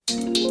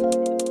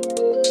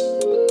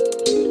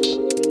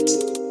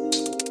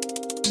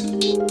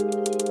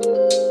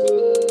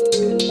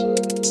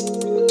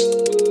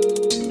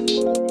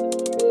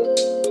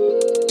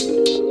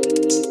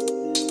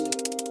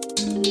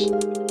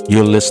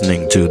You're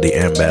listening to the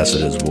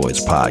Ambassador's Voice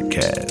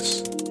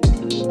podcast.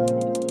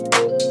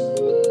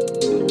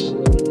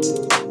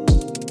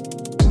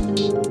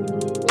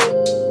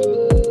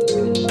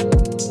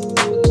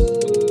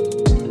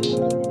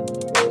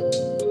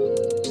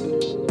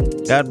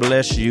 God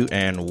bless you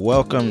and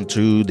welcome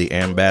to the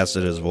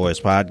Ambassador's Voice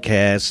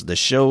podcast, the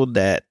show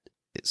that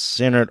is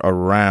centered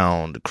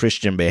around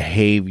Christian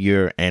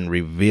behavior and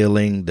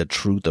revealing the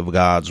truth of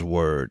God's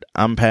word.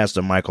 I'm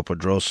Pastor Michael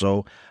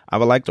Pedroso. I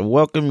would like to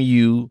welcome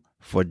you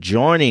for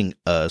joining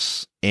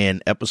us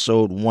in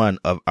episode 1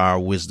 of our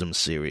wisdom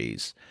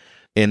series.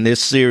 In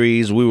this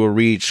series, we will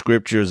read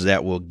scriptures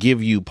that will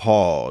give you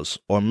pause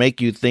or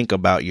make you think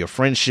about your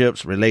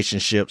friendships,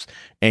 relationships,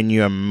 and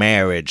your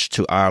marriage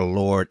to our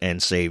Lord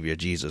and Savior,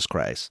 Jesus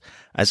Christ.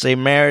 I say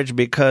marriage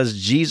because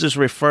Jesus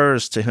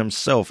refers to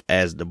himself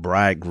as the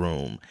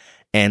bridegroom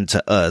and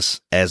to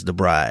us as the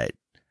bride.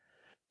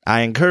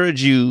 I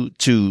encourage you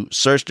to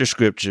search the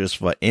scriptures,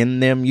 for in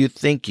them you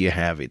think you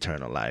have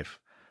eternal life,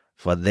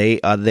 for they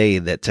are they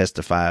that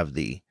testify of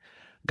thee.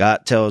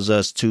 God tells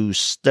us to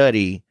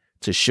study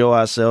to show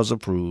ourselves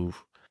approved,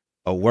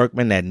 a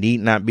workman that need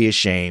not be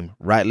ashamed,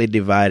 rightly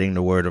dividing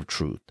the word of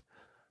truth.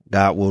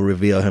 God will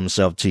reveal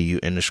himself to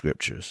you in the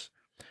scriptures.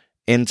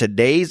 In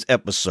today's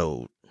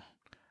episode,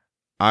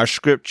 our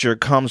scripture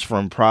comes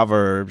from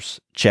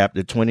Proverbs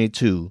chapter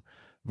 22,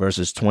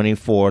 verses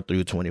 24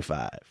 through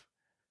 25.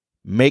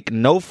 Make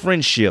no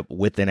friendship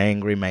with an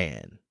angry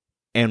man,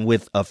 and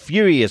with a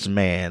furious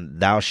man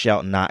thou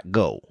shalt not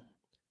go,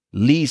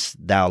 lest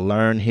thou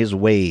learn his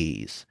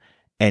ways,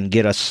 and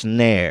get a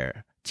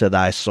snare to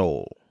thy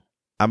soul.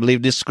 I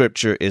believe this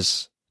scripture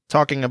is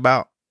talking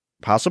about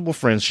possible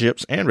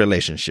friendships and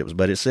relationships,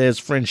 but it says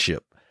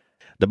friendship.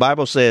 The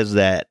Bible says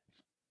that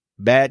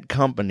bad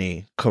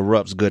company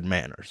corrupts good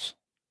manners.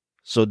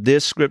 So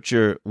this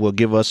scripture will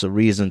give us a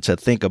reason to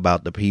think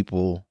about the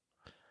people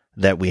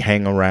that we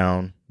hang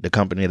around, the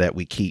company that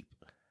we keep,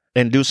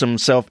 and do some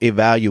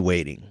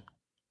self-evaluating,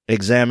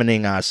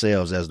 examining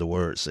ourselves, as the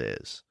word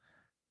says,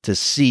 to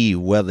see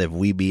whether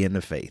we be in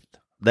the faith.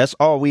 That's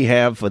all we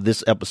have for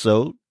this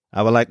episode.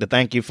 I would like to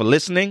thank you for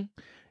listening.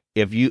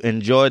 If you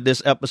enjoyed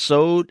this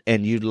episode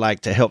and you'd like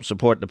to help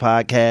support the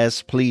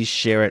podcast, please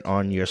share it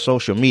on your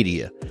social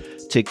media.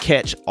 To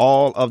catch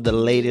all of the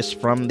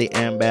latest from the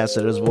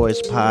Ambassador's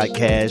Voice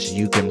podcast,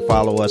 you can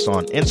follow us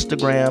on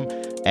Instagram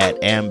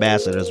at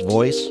Ambassador's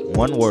Voice,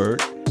 one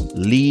word.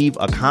 Leave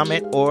a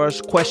comment or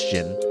a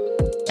question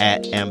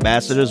at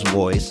Ambassador's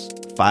Voice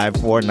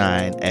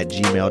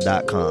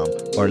 549@gmail.com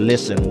or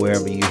listen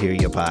wherever you hear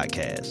your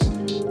podcast.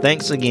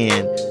 Thanks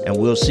again, and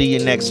we'll see you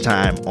next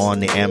time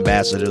on the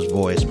Ambassador's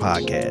Voice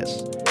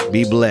podcast.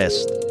 Be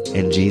blessed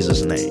in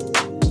Jesus' name.